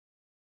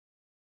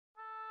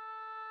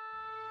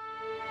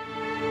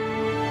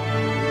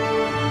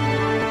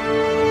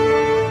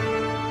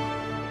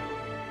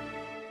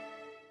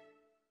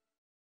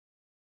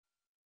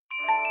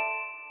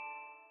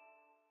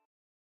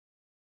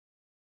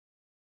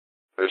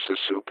This is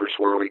Super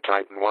Swirly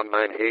Titan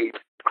 198,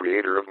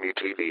 creator of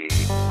MeTV.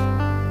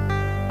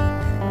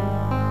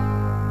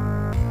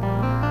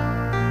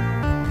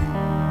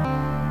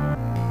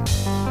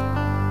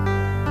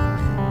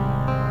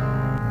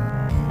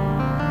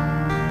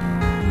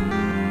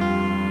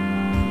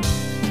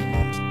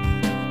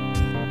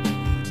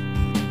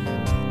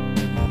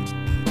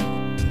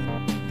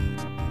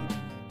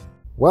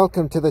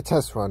 Welcome to the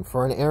test run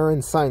for an Error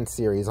in Science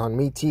series on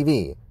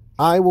MeTV.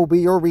 I will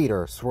be your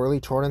reader,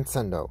 Swirly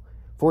Torrensendo.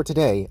 For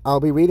today, I'll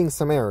be reading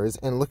some errors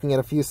and looking at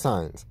a few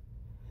signs.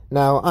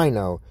 Now, I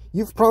know,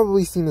 you've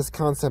probably seen this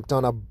concept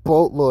done a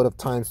boatload of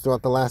times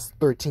throughout the last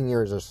 13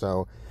 years or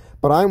so,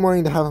 but I'm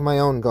wanting to have my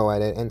own go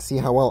at it and see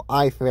how well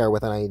I fare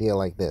with an idea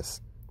like this.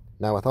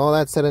 Now, with all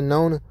that said and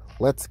known,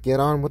 let's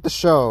get on with the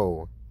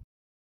show.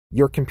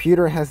 Your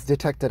computer has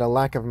detected a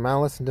lack of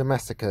Malus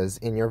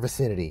Domesticas in your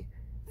vicinity.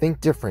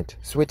 Think different.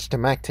 Switch to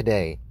Mac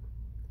today.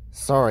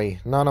 Sorry,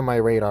 not on my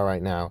radar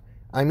right now.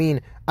 I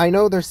mean, I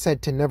know they're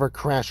said to never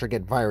crash or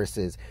get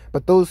viruses,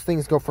 but those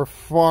things go for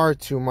far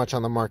too much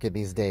on the market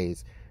these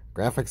days.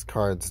 Graphics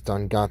cards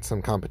done got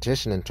some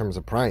competition in terms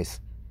of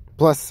price.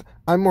 Plus,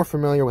 I'm more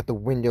familiar with the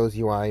Windows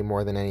UI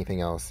more than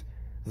anything else.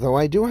 Though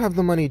I do have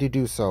the money to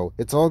do so,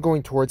 it's all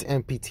going towards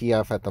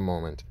MPTF at the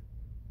moment.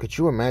 Could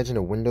you imagine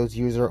a Windows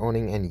user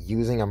owning and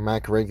using a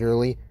Mac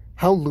regularly?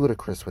 How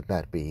ludicrous would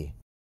that be?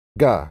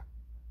 Gah.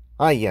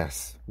 Ah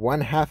yes,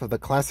 one half of the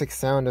classic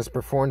sound as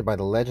performed by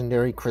the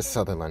legendary Chris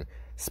Sutherland,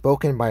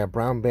 spoken by a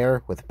brown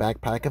bear with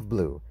backpack of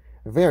blue.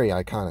 Very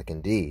iconic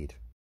indeed.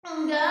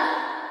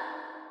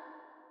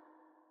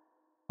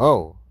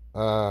 Oh,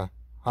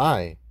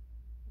 hi.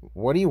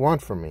 What do you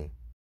want from me?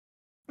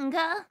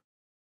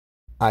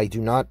 I do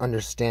not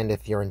understand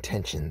your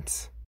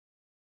intentions.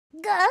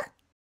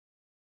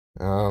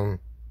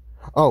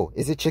 Oh,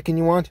 is it chicken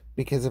you want?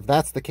 Because if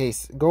that's the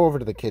case, go over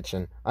to the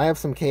kitchen. I have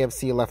some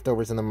KFC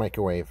leftovers in the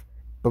microwave.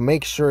 But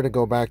make sure to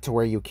go back to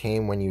where you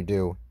came when you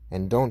do,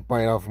 and don't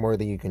bite off more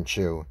than you can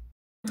chew.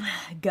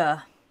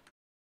 Gah.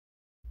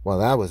 Well,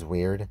 that was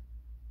weird.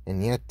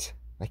 And yet,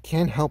 I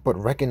can't help but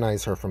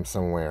recognize her from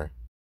somewhere.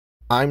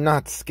 I'm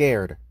not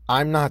scared.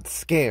 I'm not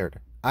scared.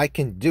 I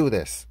can do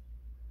this.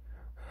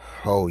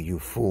 Oh, you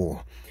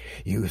fool.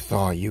 You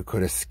thought you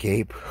could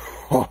escape?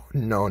 Oh,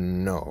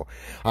 no.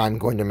 I'm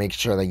going to make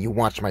sure that you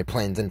watch my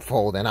plans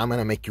unfold, and I'm going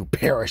to make you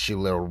perish, you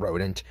little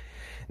rodent.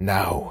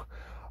 Now,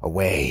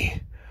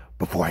 away,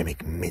 before I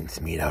make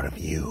mincemeat out of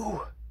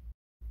you.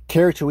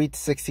 Care to eat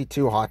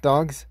 62 hot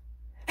dogs?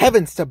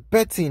 Heavens to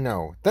Betsy,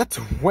 no! That's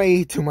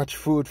way too much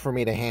food for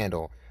me to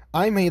handle.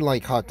 I may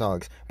like hot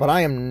dogs, but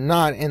I am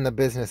not in the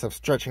business of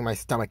stretching my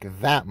stomach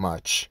that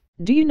much.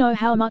 Do you know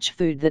how much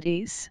food that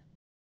is?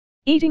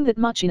 Eating that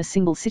much in a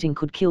single sitting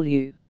could kill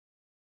you.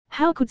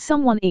 How could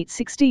someone eat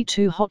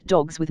 62 hot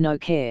dogs with no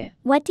care?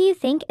 What do you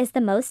think is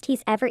the most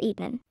he's ever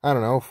eaten? I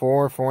don't know,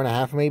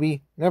 4.5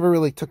 maybe? Never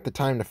really took the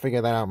time to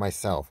figure that out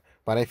myself,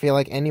 but I feel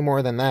like any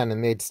more than that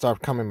and they'd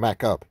start coming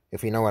back up,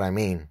 if you know what I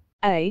mean.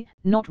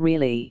 Not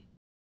really.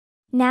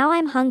 Now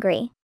I'm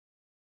hungry.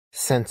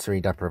 Sensory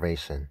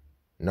deprivation.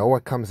 Know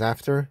what comes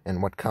after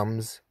and what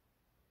comes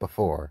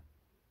before.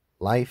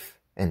 Life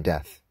and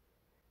death.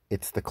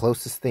 It's the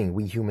closest thing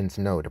we humans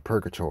know to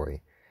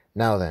purgatory.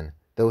 Now then,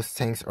 those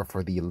tanks are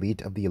for the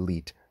elite of the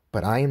elite,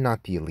 but I am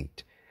not the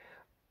elite.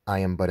 I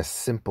am but a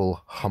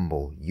simple,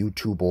 humble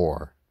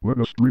YouTuber. Let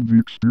us bring the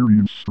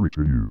experience straight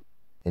to you.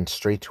 And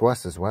straight to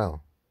us as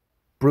well.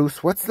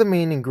 Bruce, what's the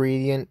main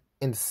ingredient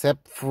in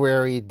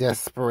Septuary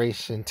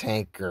Desperation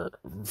Tanker?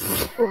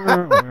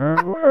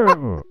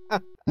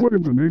 What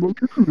in the name of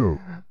Kikudo?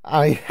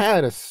 I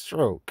had a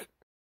stroke.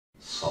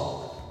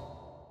 Salt.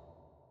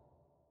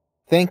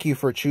 Thank you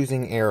for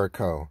choosing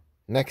Airco.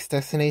 Next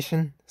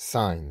destination,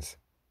 Signs.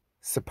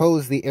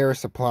 Suppose the air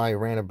supply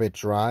ran a bit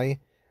dry?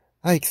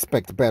 I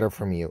expect better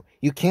from you.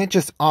 You can't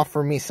just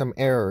offer me some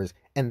errors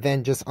and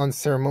then just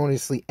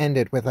unceremoniously end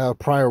it without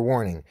prior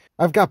warning.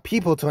 I've got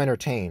people to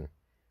entertain.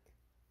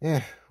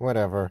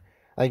 Whatever.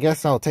 I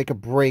guess I'll take a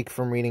break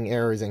from reading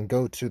errors and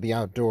go to the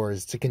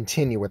outdoors to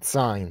continue with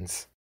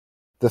Signs.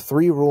 The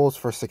 3 rules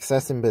for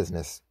success in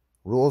business.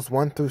 Rules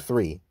 1 through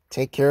 3.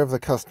 Take care of the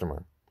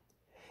customer.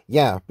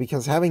 Yeah,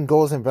 because having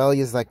goals and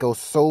values that go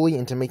solely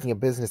into making a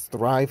business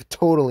thrive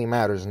totally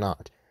matters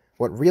not.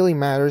 What really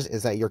matters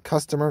is that your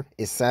customer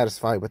is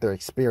satisfied with their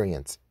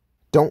experience.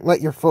 Don't let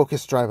your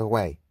focus drive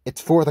away.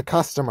 It's for the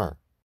customer.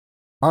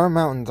 Our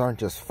mountains aren't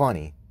just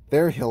funny.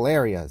 They're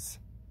hilarious.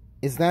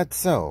 Is that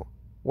so?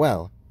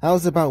 Well,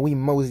 how's about we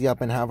mosey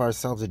up and have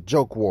ourselves a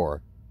joke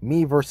war?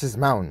 Me versus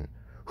Mountain.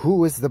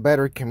 Who is the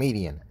better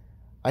comedian?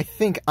 I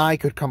think I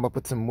could come up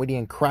with some witty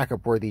and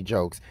crack-up-worthy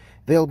jokes.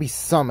 There'll be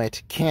some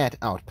it can't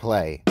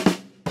outplay.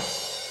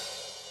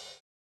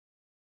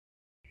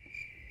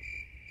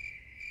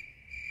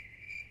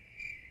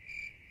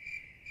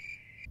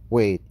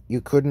 Wait, you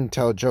couldn't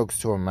tell jokes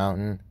to a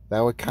mountain?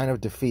 That would kind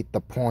of defeat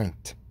the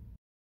point.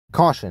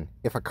 Caution,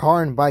 if a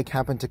car and bike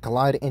happen to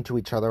collide into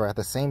each other at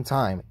the same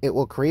time, it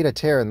will create a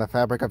tear in the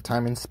fabric of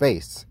time and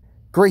space.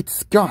 Great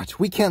Scott,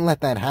 we can't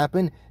let that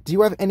happen. Do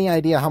you have any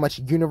idea how much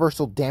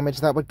universal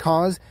damage that would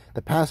cause?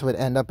 The past would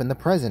end up in the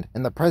present,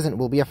 and the present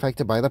will be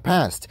affected by the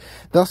past,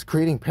 thus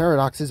creating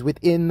paradoxes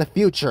within the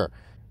future.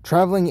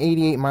 Traveling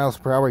 88 miles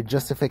per hour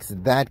just to fix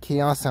that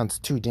chaos sounds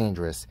too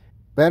dangerous.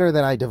 Better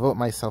that I devote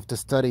myself to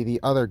study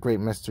the other great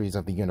mysteries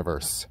of the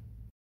universe.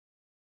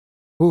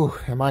 Ooh,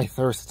 am I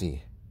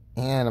thirsty.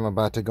 And I'm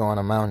about to go on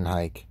a mountain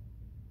hike.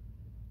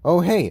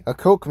 Oh hey, a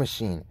Coke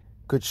machine.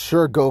 Could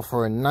sure go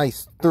for a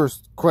nice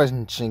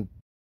thirst-quenching...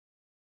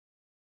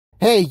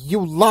 Hey,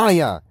 you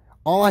liar!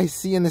 All I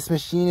see in this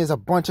machine is a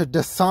bunch of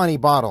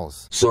Dasani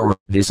bottles. Sir,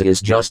 this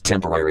is just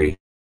temporary.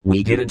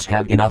 We didn't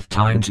have enough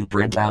time to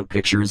print out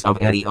pictures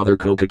of any other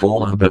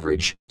Coca-Cola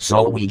beverage,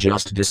 so we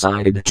just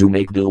decided to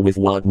make do with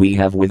what we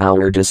have with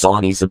our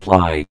Dasani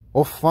supply.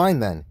 Well, fine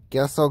then.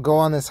 Guess I'll go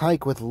on this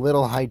hike with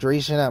little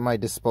hydration at my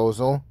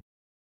disposal.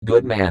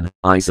 Good man,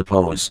 I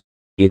suppose.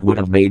 It would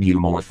have made you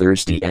more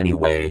thirsty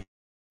anyway.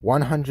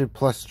 100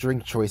 plus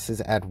drink choices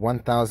at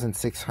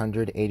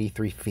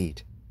 1,683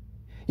 feet.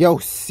 Yo,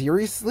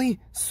 seriously?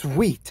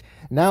 Sweet!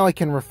 Now I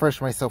can refresh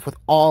myself with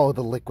all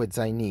the liquids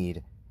I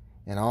need.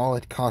 And all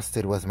it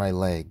costed was my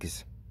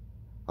legs.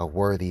 A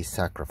worthy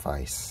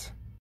sacrifice.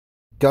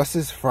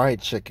 Gus's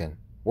Fried Chicken.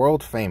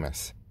 World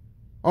famous.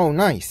 Oh,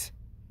 nice!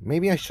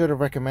 Maybe I should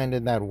have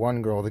recommended that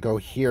one girl to go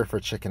here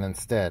for chicken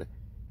instead.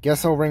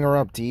 Guess I'll ring her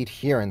up to eat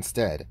here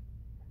instead.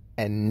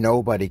 And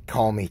nobody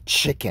call me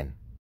chicken.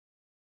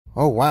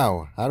 Oh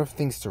wow, out of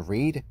things to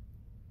read?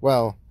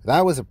 Well,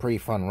 that was a pretty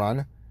fun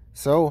run.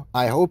 So,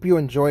 I hope you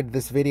enjoyed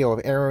this video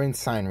of error in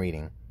sign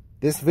reading.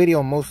 This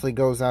video mostly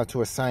goes out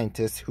to a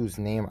scientist whose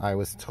name I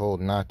was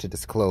told not to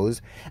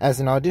disclose,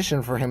 as an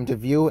audition for him to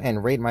view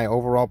and rate my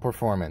overall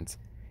performance.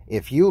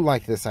 If you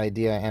like this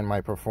idea and my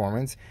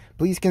performance,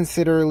 please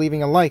consider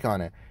leaving a like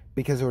on it,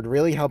 because it would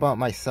really help out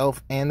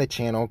myself and the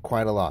channel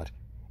quite a lot.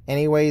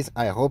 Anyways,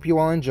 I hope you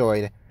all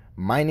enjoyed.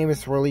 My name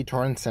is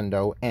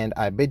Swirly, and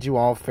I bid you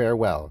all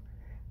farewell.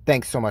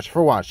 Thanks so much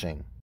for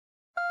watching.